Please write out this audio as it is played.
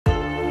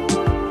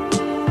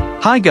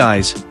Hi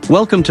guys,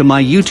 welcome to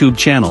my YouTube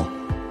channel.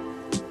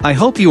 I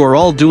hope you are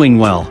all doing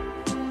well.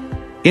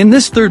 In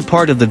this third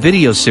part of the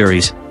video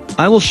series,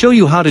 I will show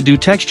you how to do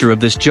texture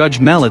of this Judge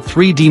Mallet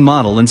 3D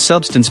model in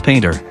Substance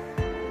Painter.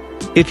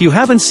 If you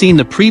haven't seen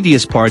the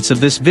previous parts of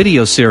this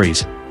video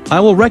series, I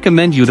will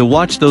recommend you to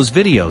watch those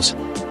videos,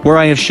 where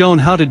I have shown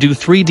how to do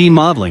 3D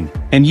modeling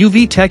and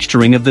UV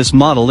texturing of this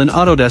model in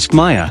Autodesk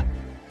Maya.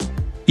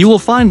 You will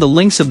find the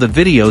links of the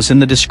videos in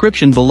the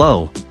description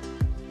below.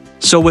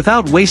 So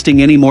without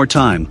wasting any more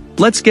time,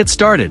 let's get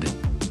started.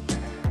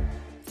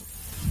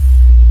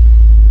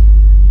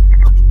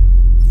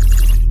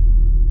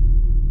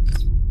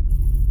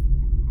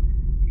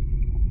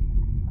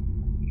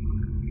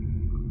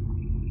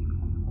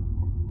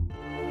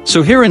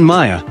 So here in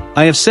Maya,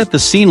 I have set the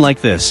scene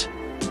like this.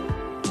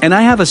 And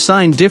I have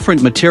assigned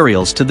different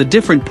materials to the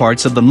different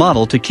parts of the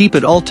model to keep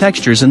it all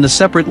textures in the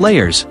separate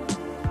layers.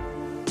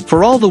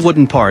 For all the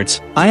wooden parts,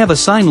 I have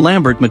assigned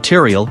Lambert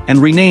material and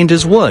renamed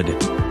as wood.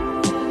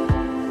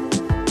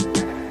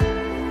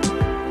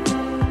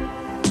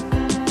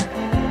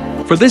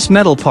 For this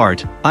metal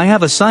part, I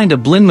have assigned a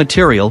blend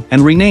material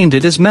and renamed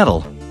it as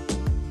metal.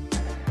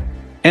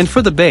 And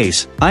for the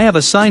base, I have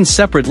assigned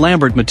separate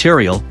Lambert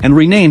material and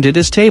renamed it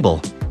as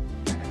table.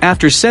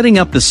 After setting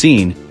up the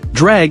scene,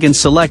 drag and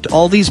select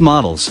all these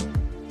models.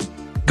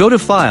 Go to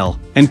File,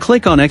 and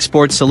click on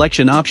Export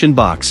Selection option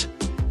box.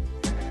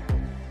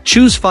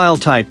 Choose File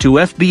Type to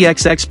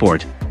FBX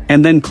Export,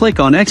 and then click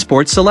on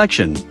Export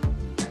Selection.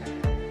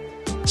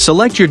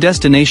 Select your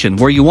destination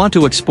where you want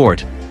to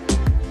export.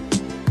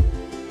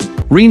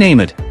 Rename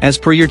it, as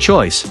per your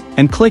choice,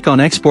 and click on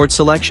Export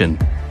Selection.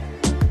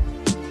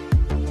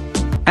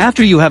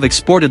 After you have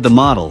exported the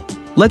model,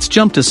 let's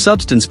jump to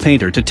Substance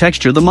Painter to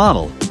texture the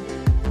model.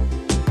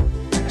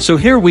 So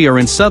here we are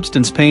in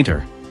Substance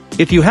Painter.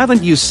 If you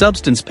haven't used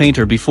Substance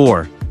Painter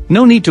before,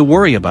 no need to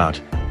worry about.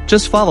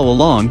 Just follow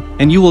along,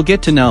 and you will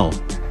get to know.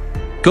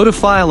 Go to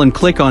File and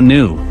click on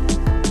New.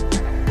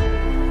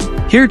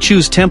 Here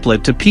choose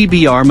Template to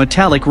PBR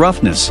Metallic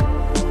Roughness.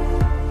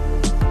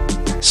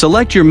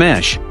 Select your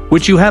mesh,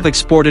 which you have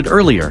exported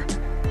earlier.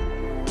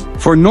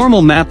 For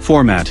normal map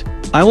format,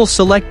 I will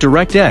select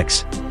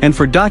DirectX, and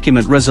for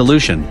document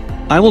resolution,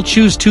 I will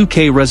choose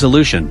 2K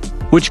resolution,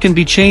 which can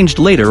be changed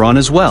later on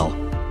as well.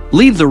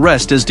 Leave the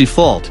rest as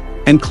default,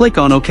 and click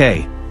on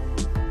OK.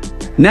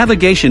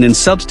 Navigation in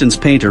Substance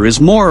Painter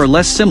is more or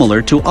less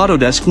similar to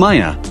Autodesk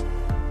Maya.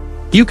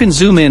 You can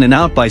zoom in and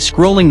out by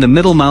scrolling the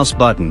middle mouse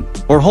button,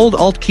 or hold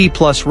Alt key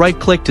plus right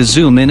click to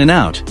zoom in and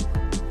out.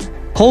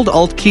 Hold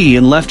Alt key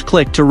and left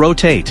click to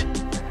rotate.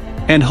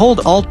 And hold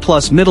Alt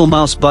plus middle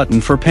mouse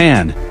button for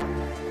pan.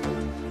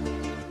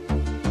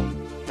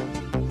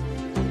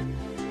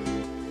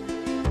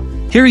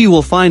 Here you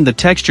will find the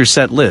texture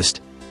set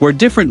list, where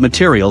different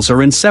materials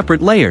are in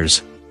separate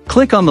layers.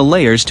 Click on the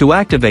layers to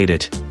activate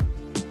it.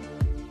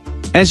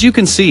 As you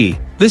can see,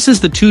 this is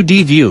the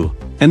 2D view,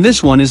 and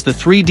this one is the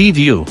 3D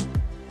view.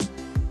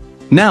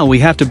 Now we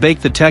have to bake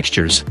the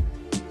textures.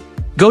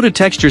 Go to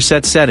Texture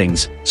Set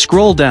Settings,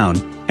 scroll down,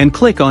 and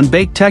click on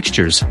Bake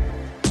Textures.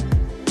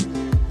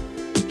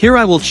 Here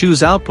I will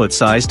choose output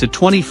size to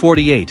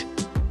 2048,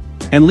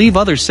 and leave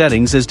other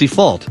settings as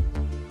default.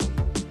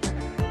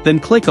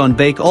 Then click on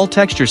Bake All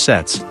Texture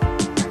Sets.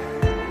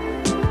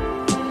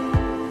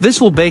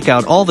 This will bake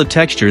out all the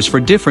textures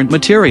for different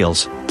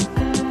materials.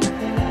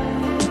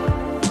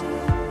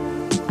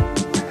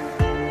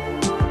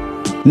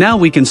 Now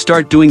we can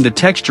start doing the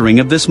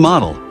texturing of this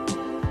model.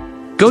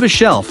 Go to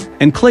Shelf,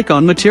 and click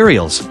on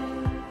Materials.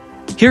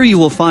 Here you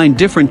will find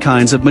different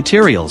kinds of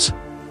materials.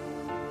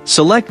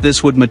 Select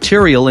this wood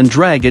material and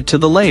drag it to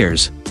the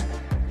layers.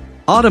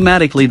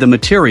 Automatically the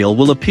material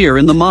will appear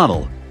in the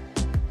model.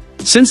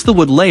 Since the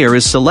wood layer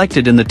is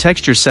selected in the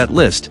texture set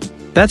list,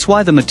 that's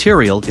why the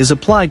material is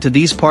applied to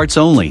these parts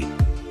only.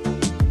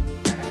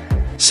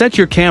 Set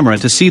your camera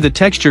to see the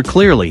texture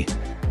clearly.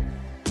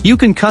 You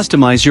can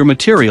customize your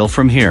material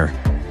from here.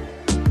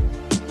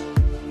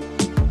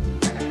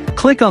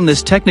 Click on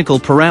this technical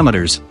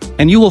parameters,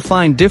 and you will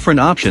find different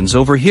options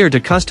over here to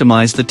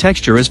customize the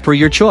texture as per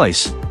your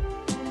choice.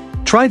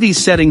 Try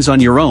these settings on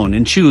your own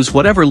and choose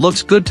whatever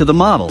looks good to the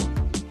model.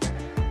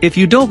 If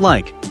you don't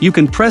like, you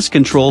can press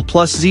Ctrl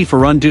plus Z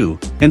for undo,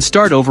 and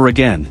start over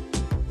again.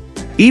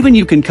 Even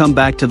you can come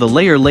back to the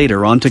layer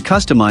later on to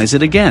customize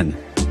it again.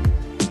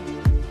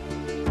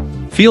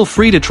 Feel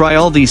free to try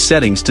all these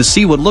settings to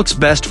see what looks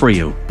best for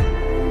you.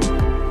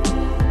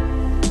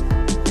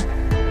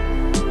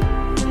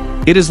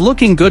 It is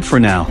looking good for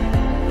now.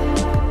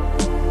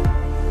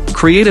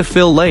 Create a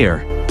fill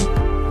layer.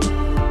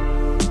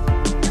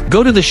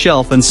 Go to the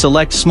shelf and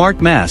select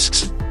Smart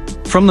Masks.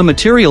 From the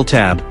Material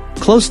tab,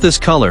 close this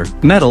color,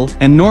 Metal,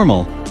 and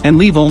Normal, and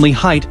leave only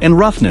Height and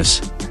Roughness.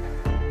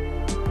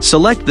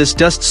 Select this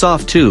Dust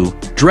Soft 2,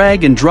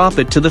 drag and drop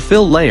it to the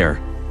fill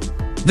layer.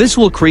 This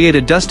will create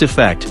a dust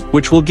effect,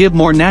 which will give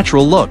more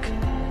natural look.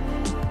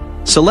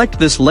 Select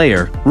this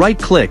layer,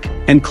 right-click,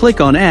 and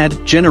click on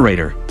Add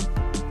Generator.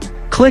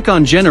 Click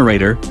on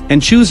Generator,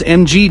 and choose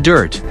MG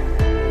Dirt.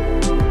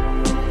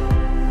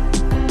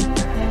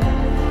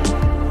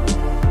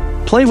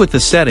 Play with the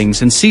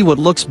settings and see what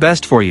looks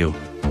best for you.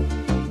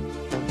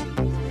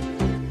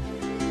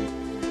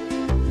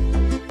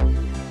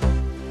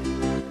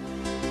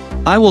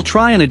 I will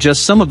try and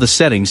adjust some of the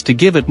settings to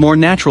give it more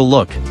natural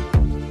look.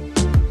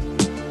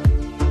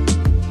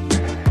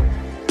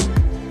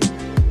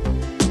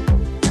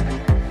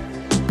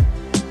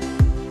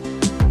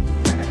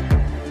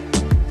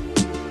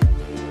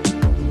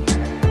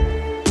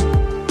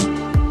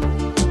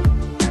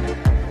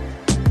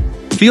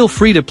 Feel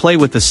free to play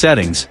with the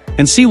settings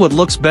and see what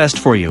looks best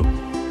for you.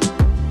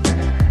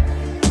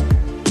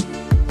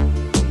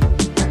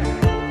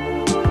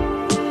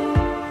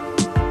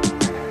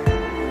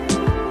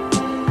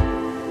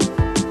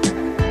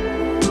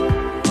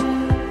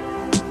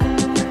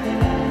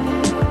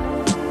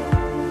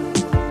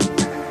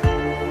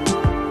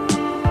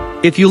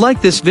 If you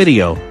like this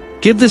video,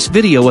 give this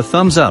video a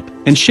thumbs up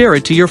and share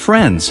it to your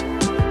friends.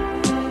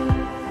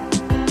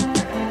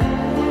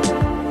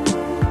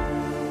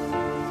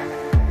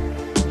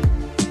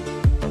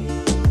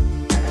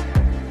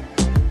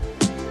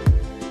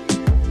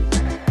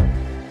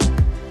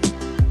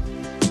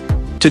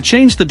 To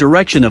change the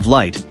direction of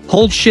light,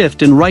 hold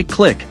Shift and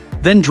right-click,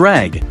 then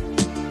drag.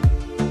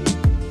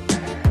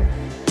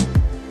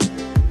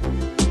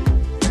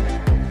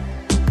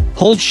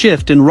 Hold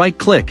Shift and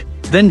right-click,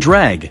 then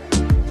drag.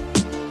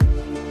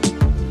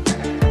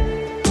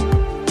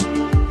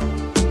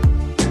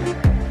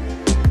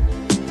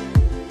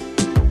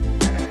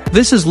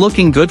 This is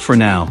looking good for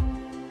now.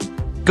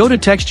 Go to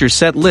Texture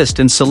Set list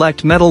and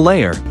select Metal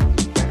Layer.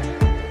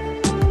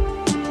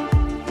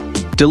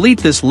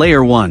 Delete this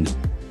Layer 1.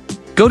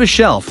 Go to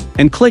Shelf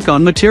and click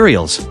on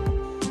Materials.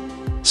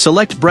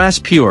 Select Brass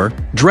Pure,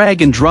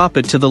 drag and drop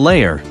it to the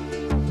layer.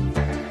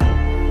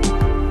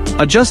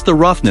 Adjust the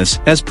roughness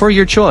as per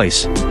your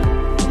choice.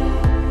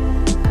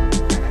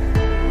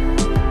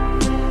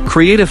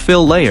 Create a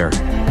fill layer.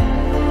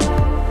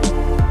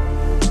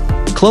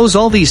 Close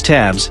all these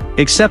tabs,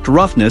 except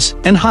roughness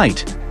and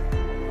height.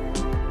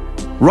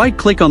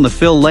 Right-click on the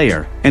fill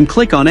layer, and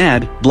click on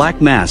Add Black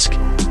Mask.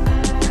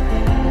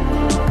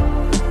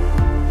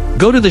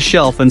 Go to the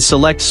shelf and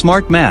select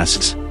Smart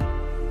Masks.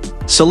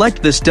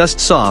 Select this Dust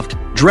Soft,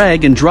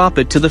 drag and drop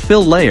it to the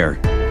fill layer.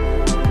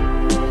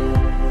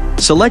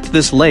 Select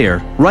this layer,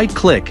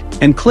 right-click,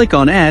 and click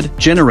on Add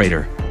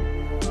Generator.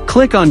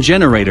 Click on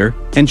Generator,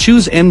 and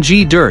choose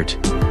MG Dirt.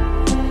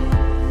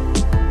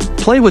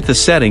 Play with the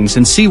settings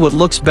and see what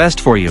looks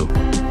best for you.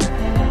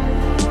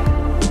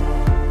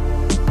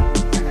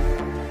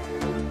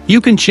 You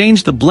can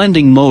change the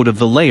blending mode of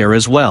the layer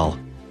as well.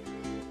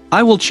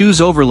 I will choose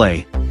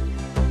Overlay.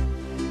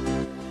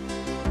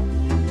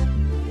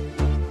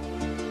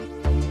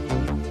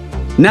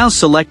 Now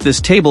select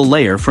this table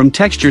layer from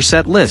Texture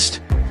Set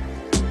list.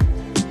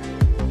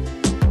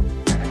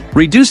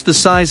 Reduce the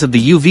size of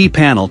the UV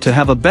panel to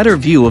have a better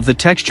view of the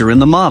texture in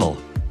the model.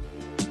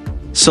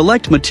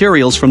 Select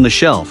Materials from the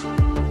shelf.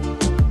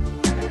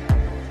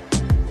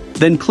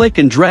 Then click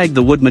and drag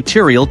the wood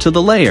material to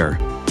the layer.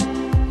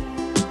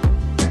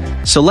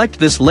 Select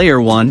this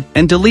Layer 1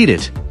 and delete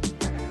it.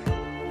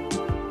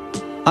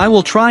 I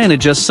will try and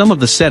adjust some of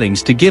the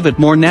settings to give it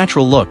more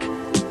natural look.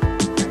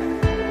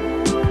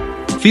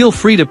 Feel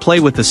free to play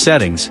with the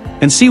settings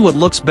and see what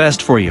looks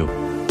best for you.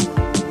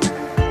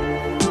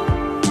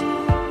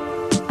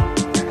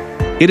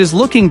 It is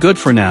looking good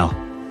for now.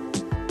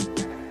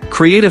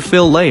 Create a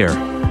fill layer.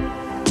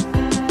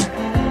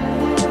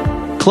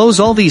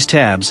 Close all these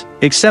tabs,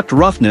 except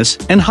roughness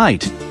and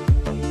height.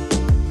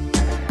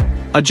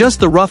 Adjust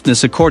the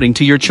roughness according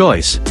to your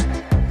choice.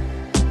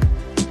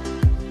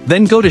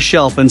 Then go to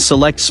Shelf and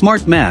select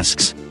Smart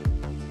Masks.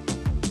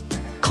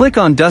 Click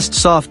on Dust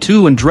Soft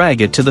 2 and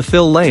drag it to the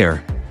fill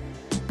layer.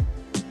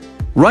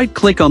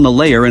 Right-click on the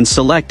layer and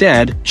select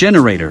Add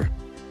Generator.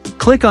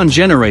 Click on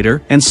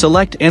Generator and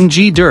select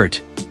MG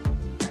Dirt.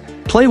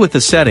 Play with the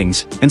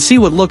settings and see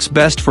what looks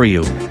best for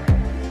you.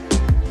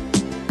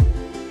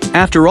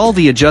 After all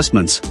the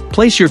adjustments,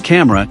 place your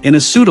camera in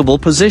a suitable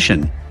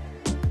position.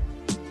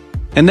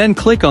 And then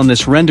click on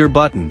this Render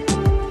button.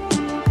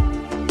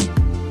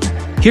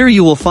 Here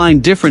you will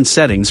find different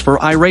settings for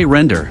Iray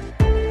Render.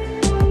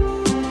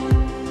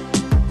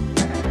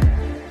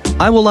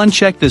 I will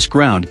uncheck this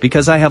ground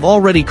because I have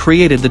already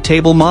created the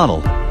table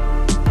model.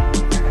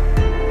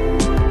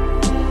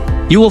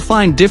 You will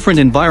find different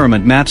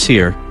environment maps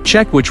here,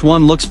 check which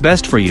one looks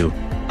best for you.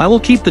 I will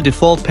keep the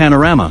default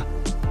panorama.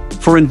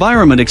 For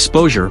environment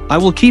exposure, I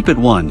will keep it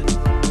 1.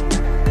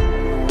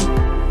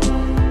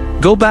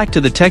 Go back to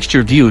the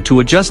texture view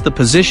to adjust the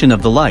position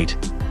of the light.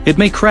 It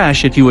may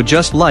crash if you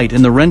adjust light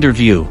in the render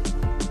view.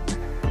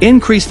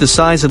 Increase the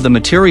size of the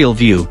material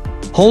view,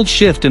 hold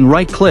Shift and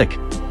right-click,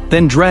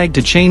 then drag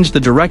to change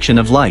the direction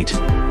of light.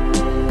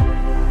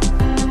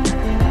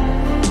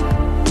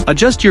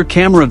 Adjust your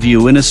camera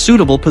view in a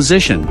suitable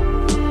position.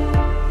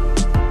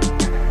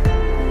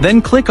 Then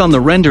click on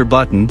the Render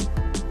button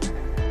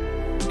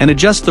and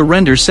adjust the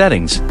render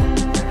settings.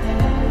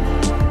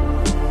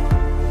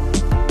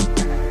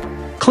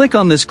 Click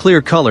on this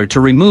clear color to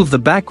remove the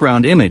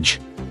background image.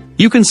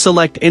 You can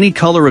select any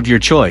color of your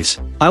choice.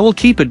 I will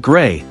keep it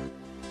gray.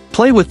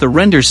 Play with the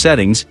render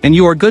settings and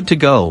you are good to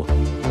go.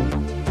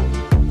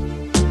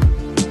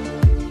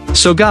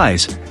 So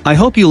guys, I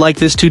hope you like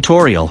this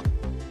tutorial.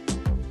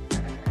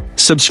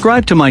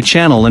 Subscribe to my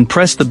channel and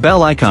press the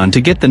bell icon to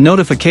get the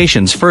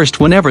notifications first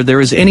whenever there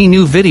is any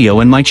new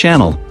video in my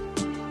channel.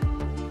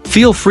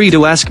 Feel free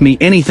to ask me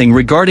anything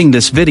regarding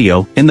this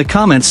video in the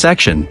comments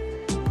section.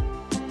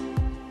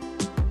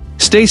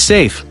 Stay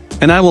safe,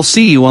 and I will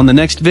see you on the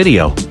next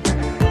video.